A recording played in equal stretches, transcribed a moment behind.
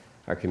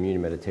Our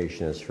communion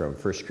meditation is from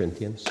 1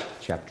 Corinthians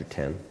chapter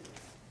 10.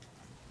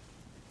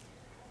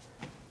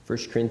 1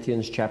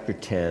 Corinthians chapter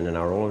 10, and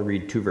I'll only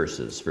read two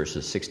verses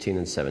 16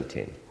 and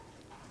 17.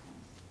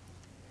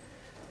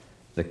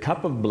 The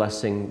cup of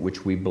blessing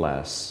which we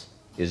bless,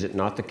 is it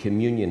not the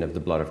communion of the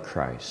blood of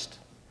Christ?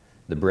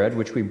 The bread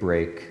which we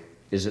break,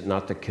 is it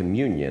not the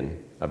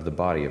communion of the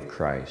body of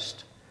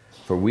Christ?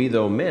 For we,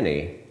 though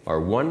many,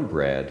 are one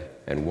bread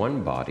and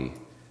one body,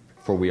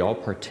 for we all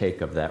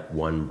partake of that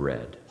one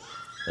bread.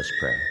 Let's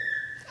pray.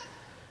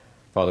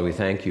 Father, we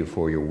thank you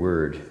for your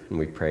word, and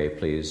we pray,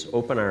 please,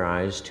 open our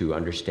eyes to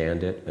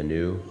understand it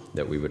anew,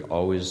 that we would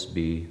always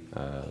be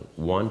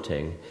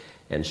wanting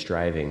and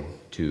striving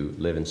to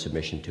live in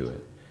submission to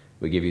it.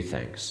 We give you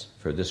thanks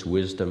for this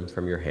wisdom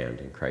from your hand.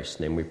 In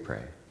Christ's name we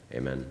pray.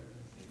 Amen.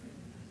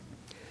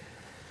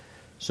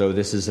 So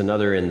this is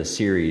another in the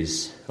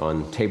series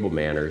on table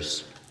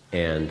manners.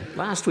 And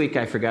last week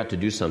I forgot to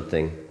do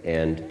something,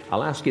 and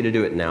I'll ask you to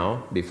do it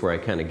now before I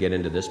kind of get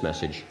into this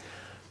message.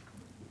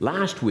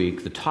 Last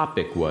week the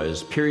topic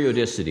was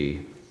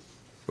periodicity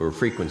or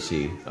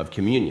frequency of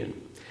communion.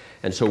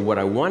 And so what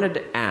I wanted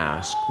to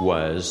ask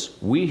was,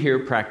 we here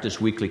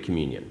practice weekly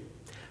communion.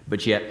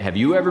 But yet, have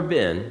you ever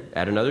been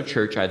at another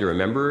church, either a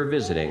member or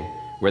visiting,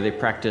 where they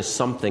practice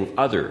something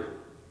other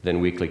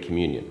than weekly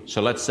communion?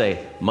 So let's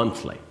say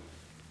monthly.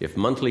 If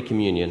monthly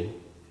communion,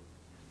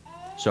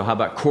 so how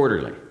about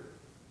quarterly?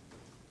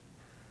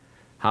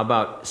 How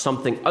about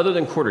something other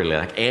than quarterly,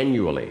 like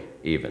annually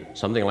even,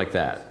 something like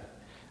that?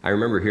 I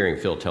remember hearing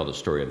Phil tell the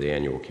story of the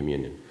annual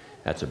communion.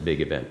 That's a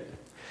big event.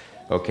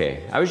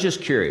 Okay, I was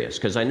just curious,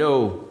 because I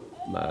know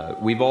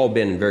we've all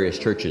been in various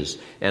churches,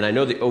 and I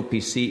know the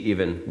OPC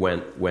even,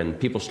 when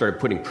people started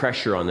putting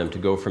pressure on them to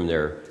go from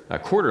their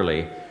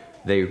quarterly,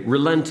 they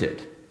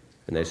relented.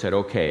 And they said,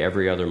 okay,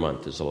 every other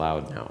month is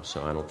allowed now.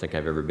 So I don't think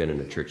I've ever been in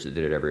a church that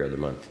did it every other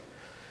month.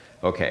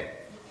 Okay.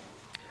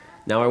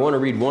 Now I want to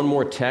read one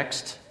more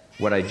text,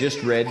 what I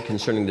just read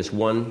concerning this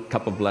one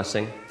cup of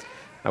blessing.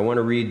 I want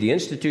to read the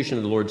institution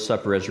of the Lord's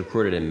Supper as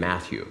recorded in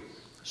Matthew.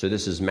 So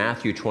this is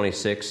Matthew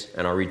 26,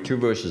 and I'll read two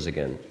verses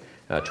again,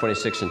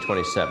 26 and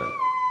 27.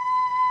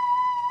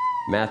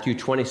 Matthew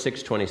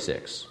 26,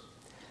 26.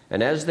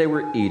 And as they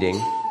were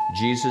eating,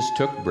 Jesus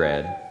took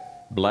bread,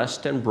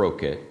 blessed and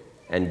broke it,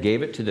 and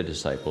gave it to the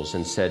disciples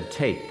and said,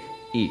 "Take,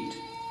 eat,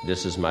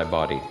 this is my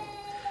body."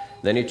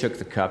 Then he took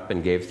the cup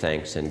and gave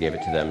thanks and gave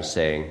it to them,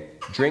 saying,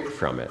 "Drink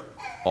from it,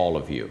 all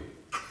of you."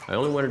 I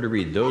only wanted to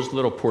read those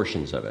little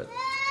portions of it.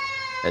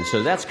 And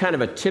so that's kind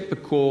of a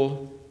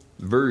typical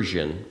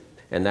version,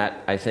 and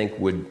that, I think,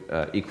 would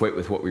equate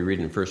with what we read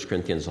in 1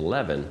 Corinthians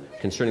 11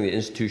 concerning the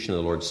institution of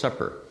the Lord's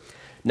Supper.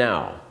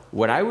 Now,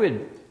 what I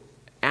would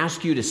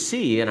ask you to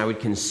see, and I would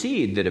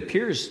concede that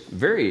appears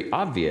very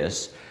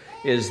obvious,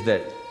 is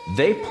that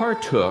they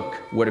partook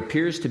what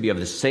appears to be of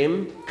the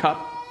same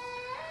cup.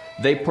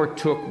 They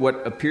partook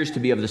what appears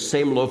to be of the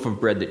same loaf of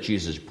bread that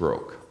Jesus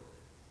broke.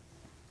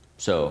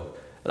 So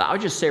I'll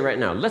just say right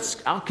now,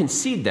 I'll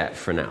concede that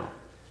for now.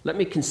 Let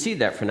me concede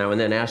that for now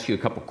and then ask you a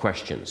couple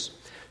questions.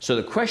 So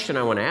the question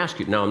I want to ask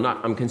you, now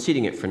I'm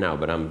conceding it for now,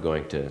 but I'm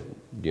going to,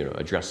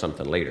 address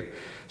something later.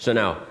 So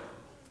now,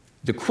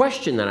 the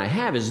question that I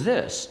have is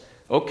this.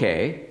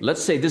 Okay,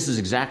 let's say this is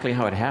exactly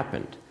how it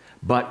happened,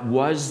 but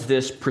was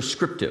this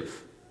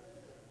prescriptive?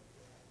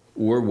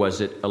 Or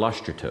was it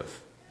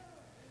illustrative?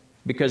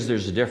 Because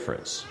there's a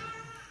difference.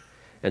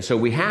 And so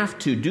we have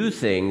to do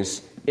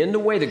things in the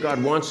way that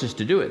God wants us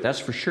to do it, that's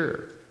for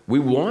sure. We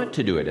want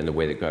to do it in the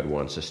way that God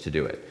wants us to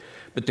do it.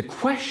 But the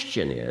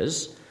question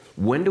is,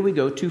 when do we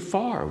go too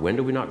far? When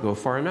do we not go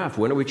far enough?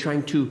 When are we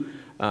trying to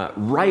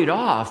write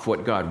off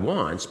what God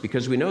wants?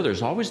 Because we know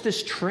there's always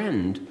this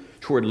trend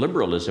toward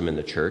liberalism in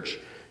the church.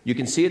 You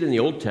can see it in the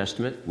Old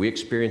Testament. We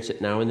experience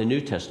it now in the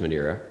New Testament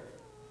era.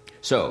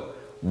 So,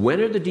 when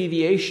are the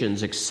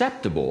deviations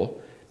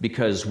acceptable?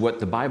 Because what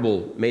the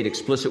Bible made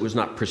explicit was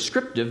not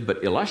prescriptive,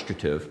 but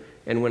illustrative.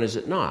 And when is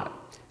it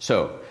not?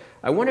 So,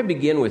 I want to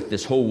begin with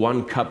this whole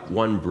one cup,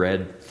 one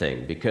bread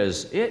thing,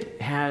 because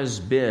it has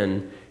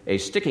been a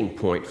sticking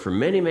point for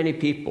many, many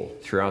people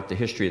throughout the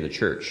history of the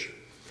church.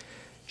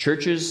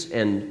 Churches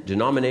and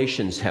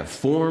denominations have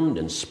formed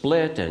and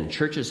split, and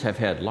churches have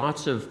had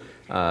lots of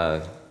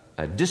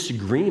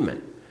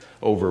disagreement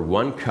over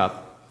one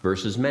cup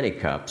versus many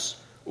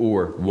cups,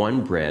 or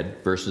one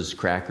bread versus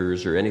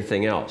crackers or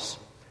anything else.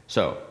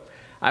 So,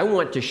 I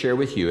want to share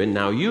with you, and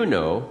now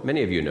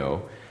many of you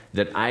know,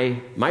 that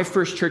my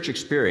first church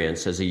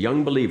experience as a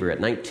young believer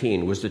at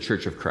 19 was the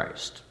Church of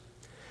Christ.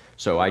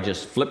 So I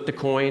just flipped a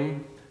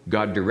coin,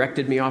 God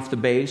directed me off the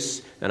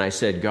base, and I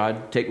said,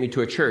 "God, take me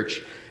to a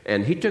church."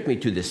 And he took me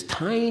to this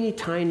tiny,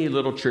 tiny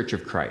little Church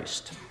of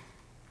Christ.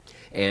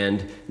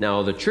 And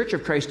now the Church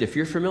of Christ, if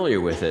you're familiar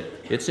with it,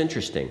 it's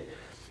interesting.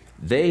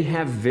 They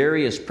have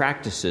various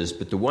practices,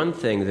 but the one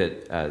thing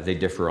that they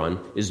differ on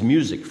is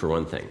music, for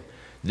one thing.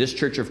 This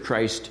Church of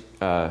Christ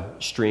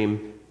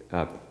stream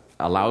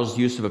allows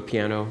use of a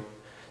piano.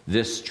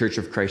 This Church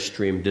of Christ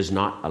stream does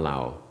not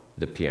allow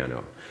the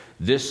piano.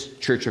 This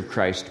Church of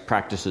Christ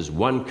practices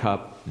one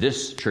cup,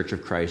 this Church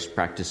of Christ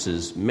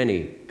practices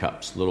many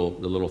cups, the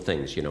little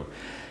things,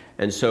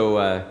 And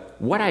so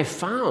what I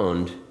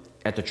found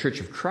at the Church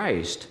of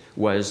Christ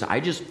was I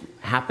just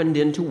happened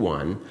into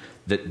one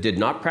that did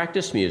not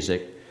practice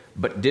music,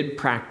 but did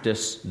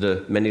practice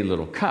the many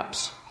little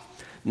cups.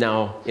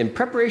 Now, in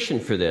preparation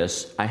for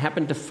this, I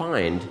happened to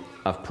find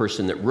a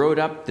person that wrote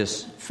up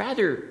this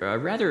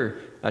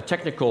rather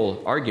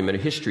technical argument,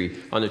 a history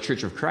on the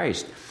Church of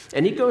Christ.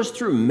 And he goes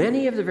through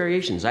many of the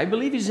variations. I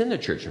believe he's in the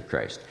Church of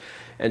Christ.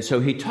 And so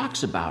he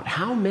talks about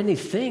how many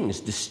things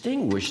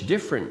distinguish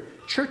different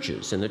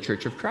churches in the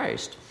Church of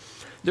Christ.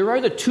 There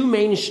are the two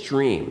main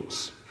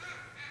streams,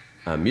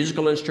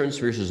 musical instruments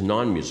versus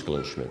non-musical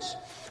instruments.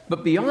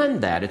 But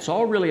beyond that, it's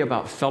all really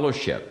about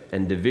fellowship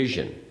and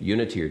division,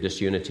 unity or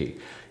disunity,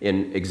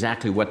 in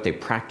exactly what they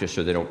practice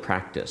or they don't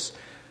practice.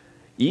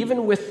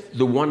 Even with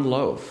the one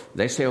loaf,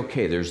 they say,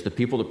 okay, there's the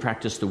people that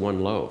practice the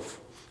one loaf.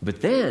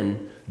 But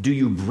then, do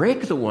you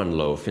break the one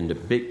loaf into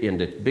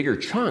bigger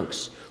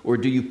chunks, or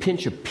do you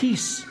pinch a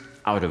piece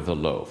out of the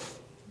loaf?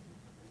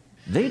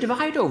 They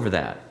divide over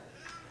that.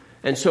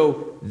 And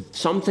so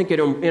some think it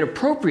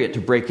inappropriate to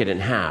break it in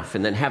half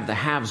and then have the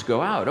halves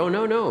go out. Oh,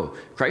 no.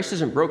 Christ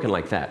isn't broken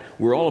like that.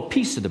 We're all a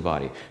piece of the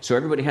body. So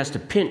everybody has to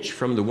pinch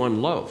from the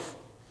one loaf.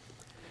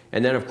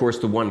 And then, of course,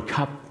 the one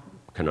cup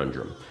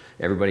conundrum.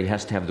 Everybody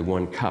has to have the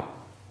one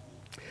cup.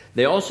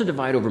 They also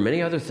divide over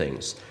many other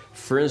things.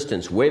 For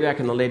instance, way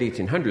back in the late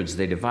 1800s,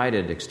 they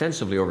divided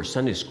extensively over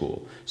Sunday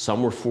school.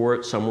 Some were for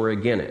it, some were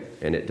against it,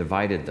 and it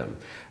divided them.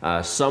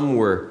 Some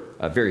were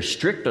very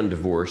strict on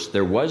divorce.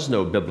 There was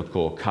no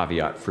biblical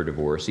caveat for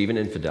divorce, even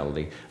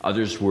infidelity.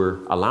 Others were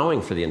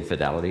allowing for the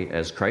infidelity,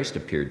 as Christ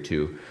appeared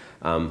to.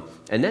 And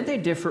then they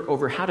differ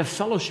over how to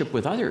fellowship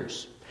with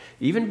others,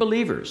 even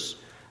believers.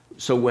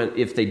 So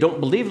if they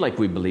don't believe like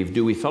we believe,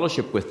 do we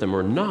fellowship with them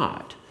or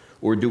not?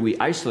 Or do we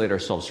isolate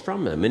ourselves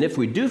from them? And if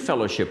we do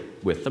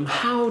fellowship with them,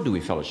 how do we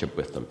fellowship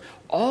with them?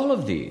 All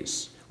of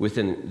these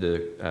within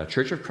the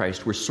Church of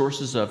Christ were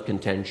sources of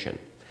contention.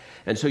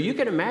 And so you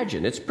can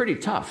imagine, it's pretty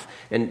tough.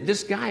 And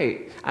this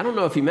guy, I don't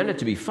know if he meant it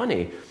to be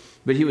funny,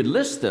 but he would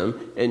list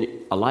them and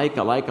alike,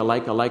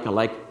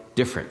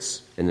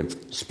 difference, and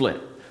then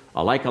split.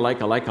 Alike,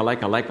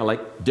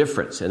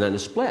 difference, and then a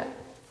split.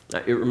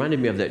 It reminded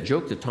me of that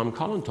joke that Tom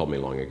Collin told me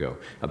long ago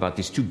about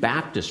these two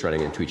Baptists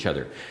running into each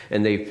other.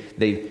 And they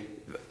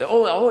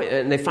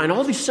find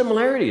all these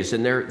similarities,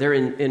 and they're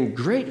in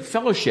great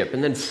fellowship.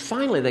 And then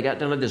finally they got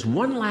down to this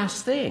one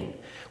last thing,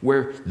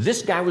 where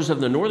this guy was of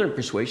the northern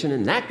persuasion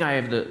and that guy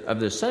of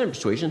the southern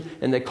persuasion,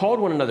 and they called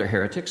one another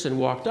heretics and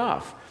walked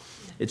off.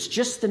 It's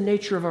just the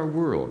nature of our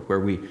world, where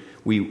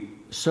we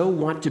so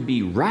want to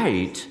be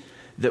right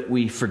that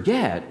we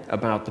forget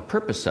about the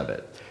purpose of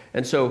it.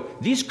 And so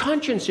these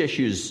conscience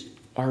issues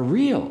are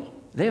real.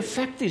 They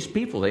affect these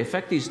people. They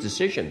affect these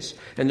decisions,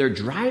 and they're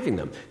driving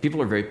them.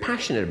 People are very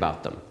passionate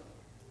about them.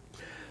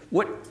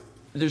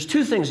 There's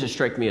two things that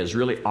strike me as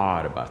really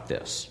odd about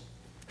this.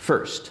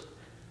 First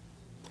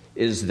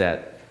is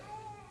that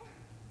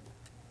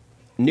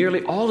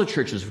nearly all the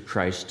churches of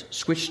Christ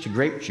switched to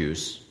grape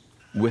juice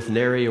with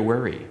nary a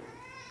worry.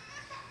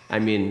 I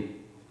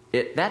mean,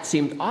 that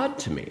seemed odd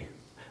to me.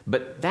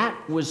 But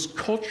that was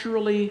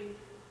culturally,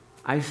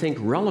 I think,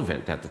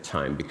 relevant at the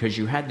time, because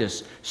you had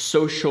this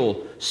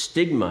social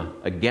stigma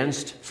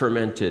against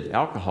fermented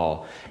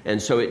alcohol,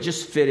 and so it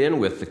just fit in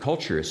with the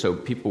culture, so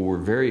people were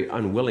very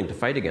unwilling to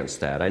fight against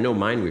that. I know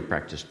mine we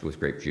practiced with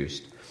grape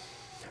juice.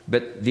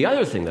 But the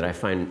other thing that I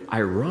find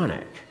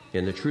ironic,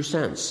 in the true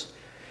sense,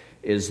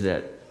 is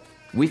that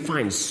we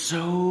find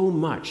so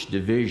much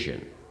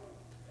division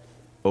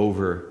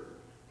over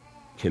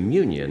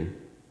communion,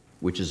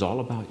 which is all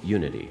about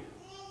unity.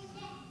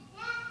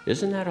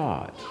 Isn't that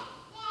odd?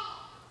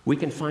 We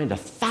can find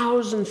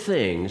 1,000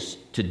 things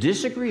to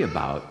disagree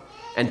about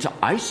and to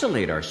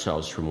isolate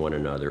ourselves from one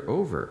another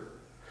over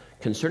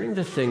concerning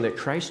the thing that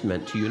Christ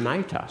meant to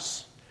unite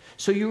us.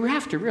 So you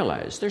have to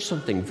realize there's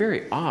something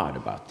very odd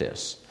about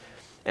this.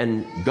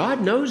 And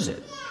God knows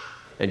it.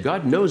 And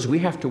God knows we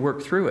have to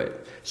work through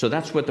it. So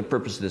that's what the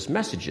purpose of this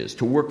message is,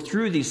 to work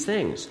through these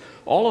things.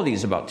 All of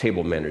these about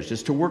table manners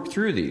is to work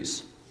through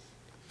these.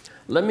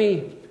 Let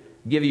me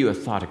give you a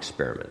thought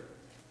experiment.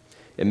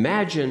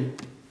 Imagine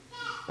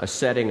a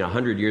setting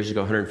 100 years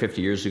ago,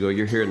 150 years ago.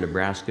 You're here in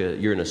Nebraska.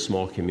 You're in a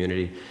small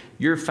community.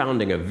 You're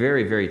founding a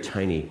very, very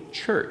tiny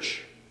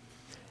church.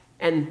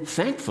 And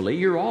thankfully,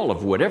 you're all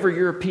of whatever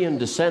European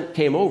descent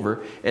came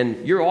over,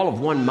 and you're all of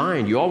one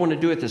mind. You all want to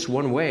do it this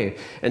one way.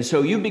 And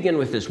so you begin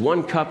with this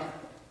one cup,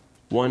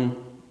 one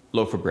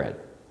loaf of bread.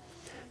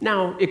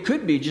 Now, it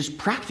could be just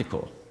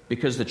practical,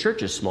 because the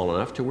church is small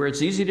enough to where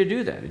it's easy to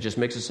do that. It just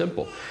makes it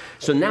simple.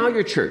 So now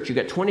your church, you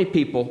got 20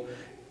 people.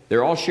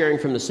 They're all sharing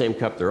from the same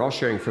cup. They're all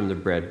sharing from the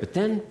bread. But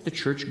then the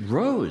church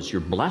grows. You're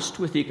blessed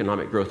with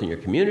economic growth in your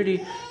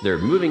community. They're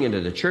moving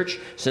into the church.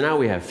 So now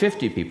we have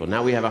 50 people.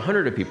 Now we have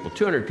 100 people,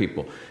 200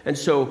 people. And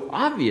so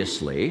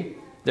obviously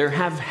there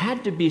have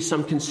had to be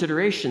some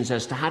considerations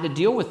as to how to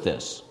deal with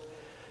this.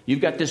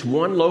 You've got this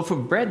one loaf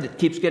of bread that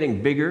keeps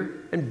getting bigger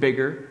and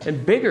bigger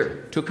and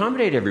bigger to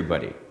accommodate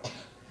everybody.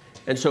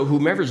 And so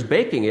whomever's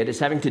baking it is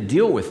having to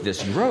deal with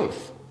this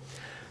growth.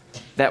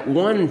 That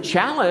one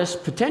chalice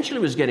potentially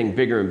was getting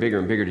bigger and bigger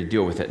and bigger to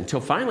deal with it until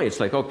finally it's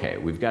like, okay,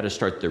 we've got to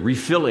start the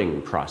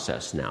refilling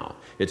process now.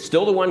 It's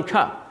still the one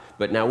cup,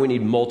 but now we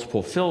need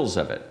multiple fills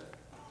of it.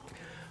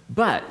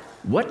 But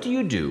what do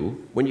you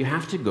do when you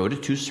have to go to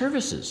 2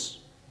 services?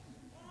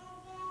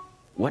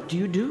 What do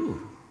you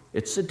do?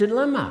 It's a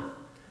dilemma.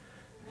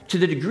 To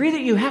the degree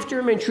that you have to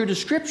remain true to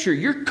Scripture,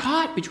 you're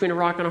caught between a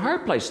rock and a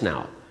hard place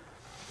now.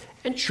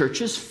 And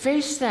churches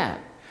face that.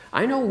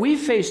 I know we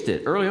faced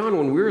it early on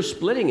when we were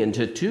splitting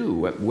into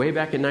 2, way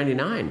back in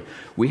 99.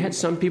 We had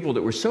some people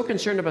that were so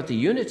concerned about the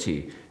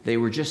unity, they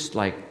were just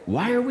like,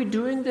 why are we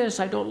doing this?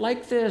 I don't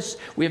like this.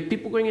 We have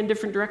people going in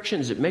different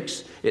directions.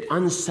 It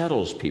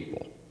unsettles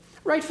people.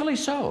 Rightfully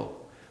so.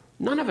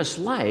 None of us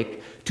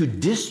like to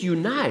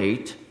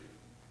disunite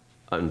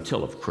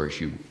until, of course,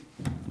 you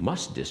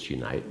must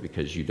disunite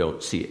because you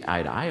don't see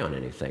eye to eye on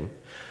anything.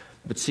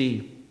 But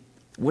see,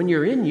 when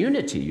you're in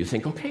unity, you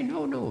think, okay,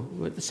 no,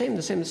 the same,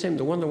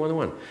 the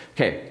one.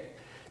 Okay,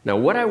 now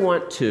what I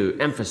want to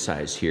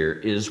emphasize here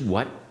is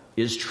what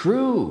is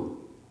true.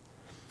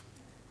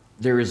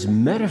 There is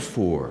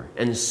metaphor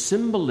and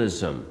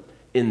symbolism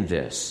in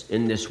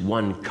this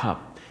one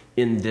cup,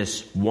 in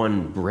this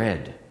one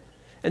bread.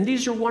 And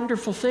these are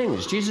wonderful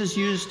things. Jesus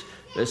used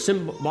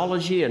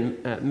symbology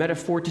and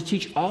metaphor to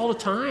teach all the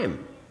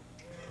time.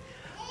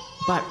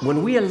 But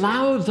when we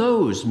allow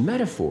those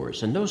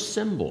metaphors and those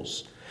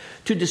symbols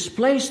to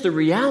displace the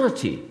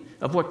reality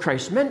of what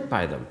Christ meant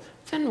by them,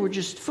 then we're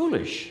just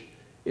foolish.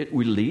 It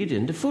will lead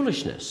into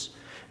foolishness.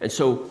 And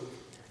so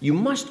you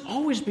must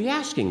always be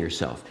asking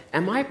yourself,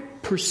 am I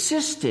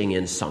persisting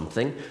in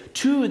something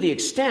to the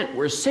extent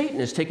where Satan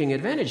is taking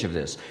advantage of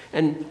this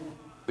and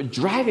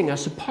driving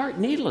us apart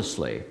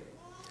needlessly?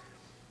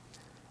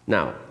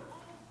 Now,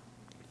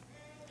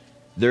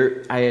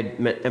 I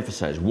had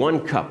emphasized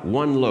one cup,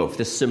 one loaf.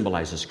 This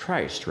symbolizes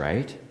Christ,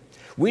 right?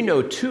 We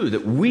know, too,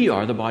 that we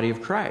are the body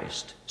of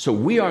Christ. So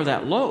we are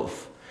that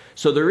loaf.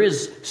 So there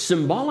is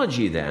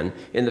symbology, then,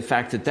 in the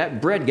fact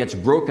that bread gets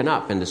broken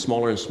up into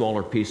smaller and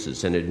smaller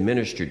pieces and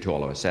administered to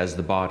all of us as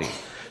the body.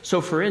 So,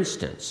 for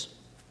instance,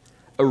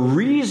 a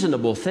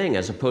reasonable thing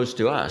as opposed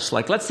to us,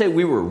 like let's say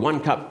we were one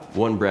cup,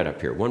 one bread up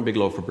here, one big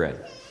loaf of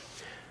bread.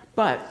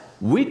 But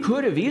we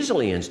could have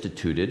easily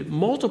instituted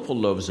multiple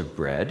loaves of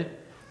bread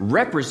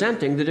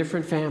representing the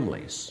different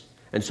families.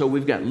 And so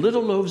we've got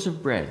little loaves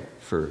of bread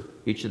for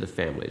each of the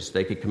families.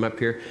 They could come up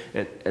here,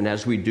 and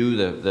as we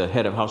do, the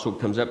head of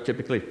household comes up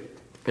typically,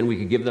 and we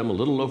could give them a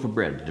little loaf of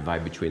bread to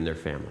divide between their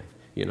family.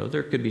 You know,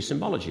 there could be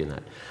symbology in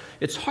that.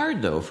 It's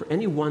hard, though, for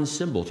any one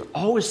symbol to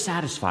always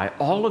satisfy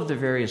all of the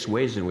various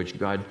ways in which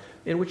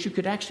you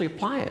could actually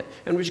apply it,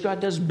 and which God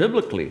does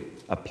biblically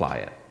apply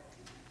it.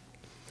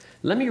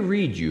 Let me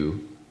read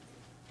you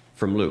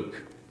from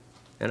Luke,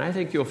 and I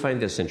think you'll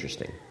find this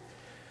interesting.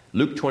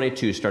 Luke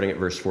 22, starting at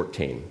verse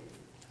 14.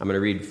 I'm going to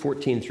read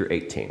 14 through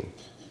 18.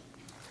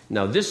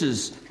 Now, this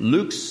is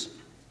Luke's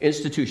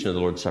institution of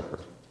the Lord's Supper.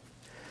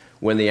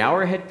 When the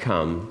hour had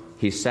come,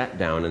 he sat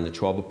down and the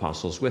 12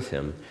 apostles with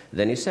him.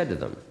 Then he said to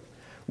them,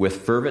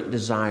 "With fervent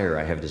desire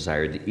I have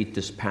desired to eat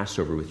this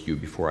Passover with you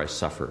before I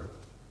suffer.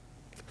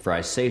 For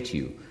I say to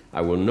you,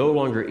 I will no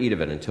longer eat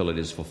of it until it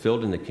is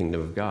fulfilled in the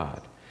kingdom of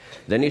God."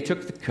 Then he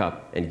took the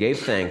cup and gave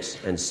thanks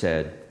and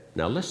said,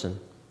 "Now listen,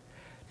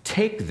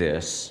 take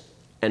this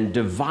and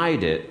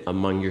divide it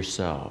among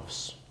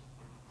yourselves."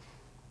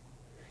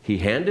 He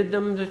handed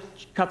them the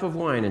cup of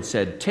wine and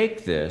said,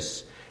 "Take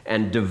this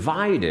and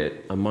divide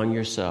it among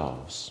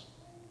yourselves."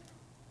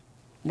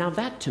 Now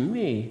that, to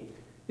me,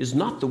 is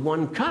not the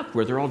one cup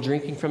where they're all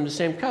drinking from the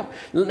same cup.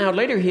 Now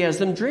later he has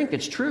them drink,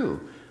 it's true.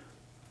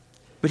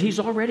 But he's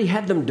already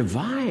had them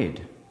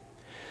divide.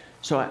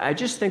 So I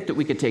just think that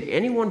we could take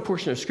any one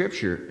portion of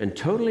Scripture and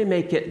totally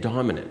make it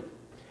dominant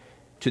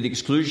to the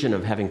exclusion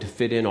of having to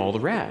fit in all the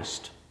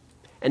rest,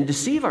 and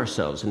deceive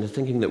ourselves into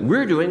thinking that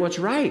we're doing what's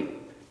right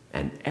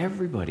and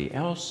everybody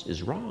else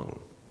is wrong.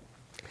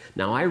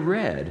 Now, I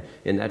read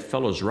in that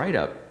fellow's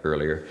write-up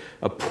earlier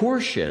a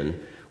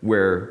portion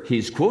where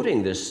he's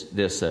quoting this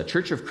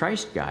Church of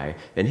Christ guy,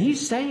 and he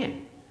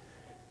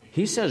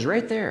says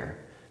right there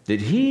that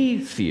he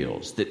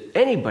feels that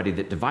anybody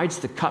that divides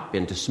the cup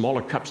into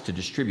smaller cups to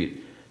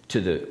distribute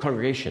to the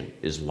congregation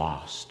is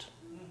lost.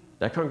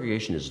 That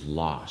congregation is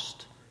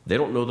lost. They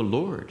don't know the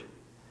Lord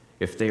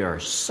if they are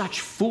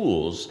such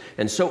fools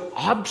and so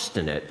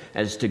obstinate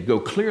as to go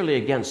clearly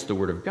against the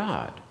Word of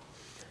God.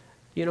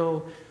 You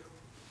know,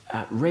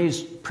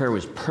 Ray's prayer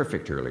was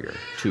perfect earlier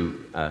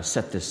to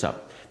set this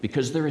up,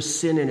 because there is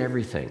sin in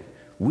everything.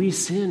 We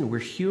sin, we're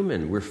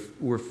human,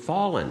 we're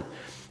fallen,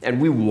 and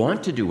we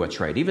want to do what's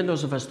right. Even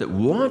those of us that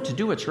want to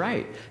do what's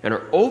right and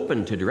are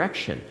open to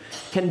direction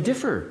can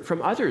differ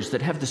from others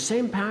that have the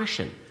same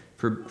passion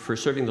for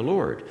serving the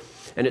Lord.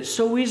 And it's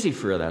so easy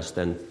for us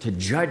then to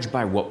judge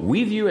by what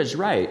we view as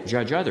right,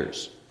 judge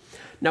others.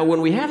 Now,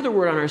 when we have the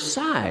Word on our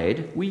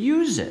side, we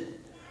use it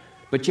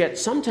But yet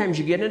sometimes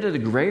you get into the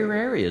grayer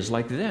areas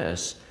like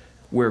this,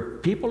 where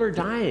people are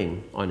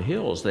dying on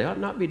hills they ought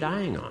not be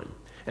dying on.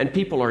 And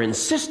people are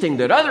insisting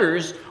that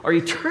others are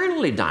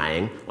eternally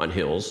dying on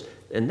hills,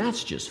 and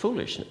that's just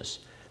foolishness.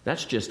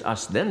 That's just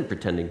us then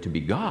pretending to be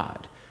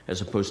God,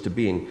 as opposed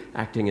to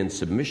acting in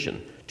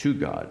submission to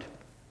God.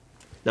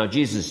 Now,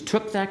 Jesus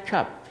took that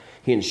cup.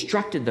 He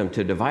instructed them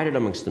to divide it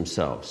amongst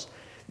themselves.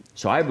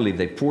 So I believe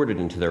they poured it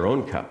into their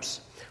own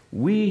cups.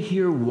 We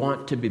here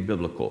want to be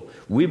biblical.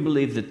 We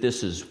believe that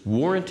this is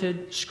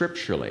warranted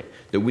scripturally,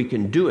 that we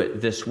can do it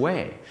this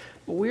way.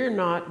 But we're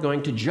not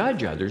going to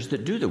judge others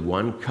that do the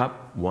one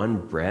cup, one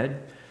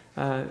bread.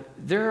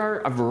 There are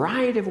a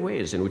variety of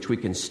ways in which we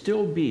can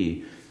still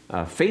be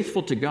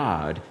faithful to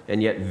God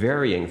and yet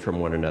varying from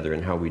one another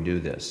in how we do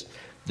this.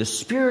 The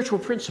spiritual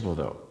principle,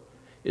 though,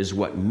 is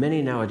what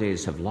many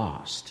nowadays have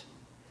lost.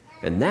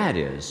 And that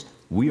is,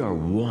 we are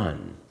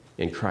one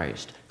in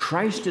Christ.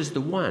 Christ is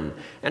the one.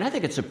 And I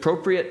think it's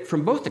appropriate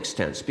from both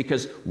extents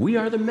because we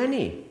are the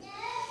many.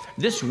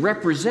 This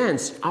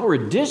represents our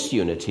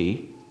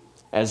disunity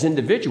as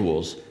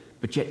individuals,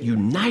 but yet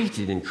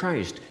united in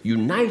Christ,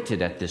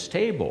 united at this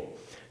table.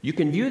 You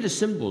can view the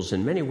symbols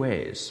in many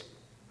ways.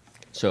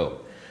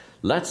 So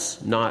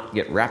let's not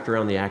get wrapped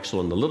around the axle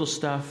in the little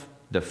stuff,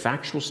 the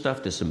factual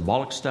stuff, the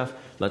symbolic stuff.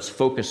 Let's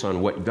focus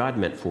on what God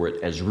meant for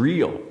it as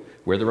real,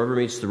 where the rubber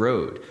meets the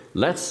road.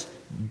 Let's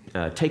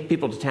take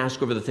people to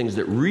task over the things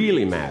that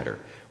really matter,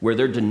 where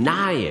they're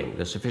denying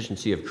the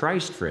sufficiency of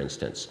Christ, for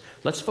instance.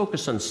 Let's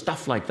focus on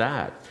stuff like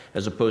that,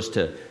 as opposed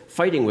to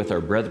fighting with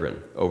our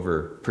brethren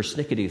over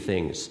persnickety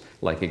things,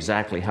 like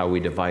exactly how we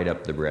divide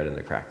up the bread and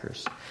the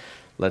crackers.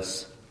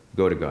 Let's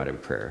go to God in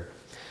prayer.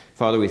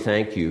 Father, we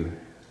thank you.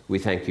 We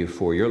thank you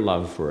for your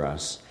love for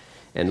us.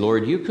 And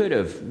Lord, you could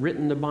have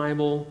written the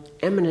Bible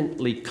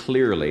eminently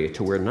clearly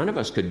to where none of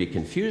us could be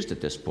confused at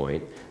this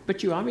point,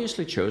 but you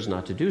obviously chose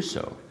not to do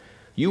so.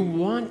 You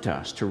want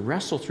us to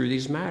wrestle through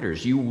these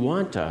matters. You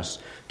want us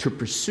to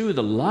pursue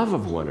the love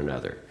of one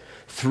another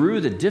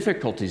through the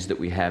difficulties that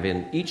we have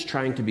in each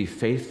trying to be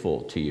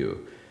faithful to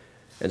you.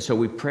 And so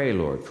we pray,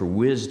 Lord, for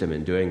wisdom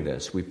in doing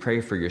this. We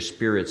pray for your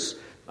Spirit's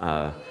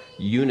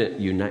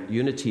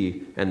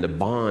unity and the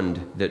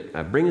bond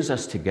that brings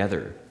us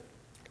together,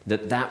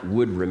 that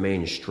would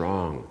remain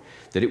strong,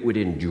 that it would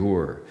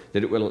endure,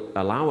 that it will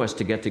allow us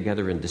to get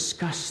together and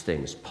discuss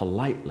things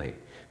politely,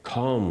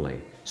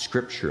 calmly,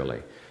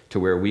 scripturally, to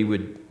where we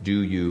would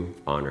do you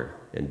honor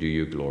and do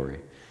you glory.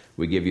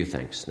 We give you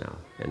thanks now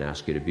and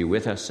ask you to be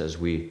with us as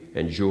we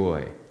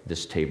enjoy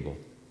this table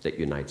that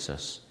unites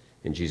us.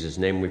 In Jesus'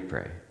 name we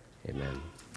pray. Amen.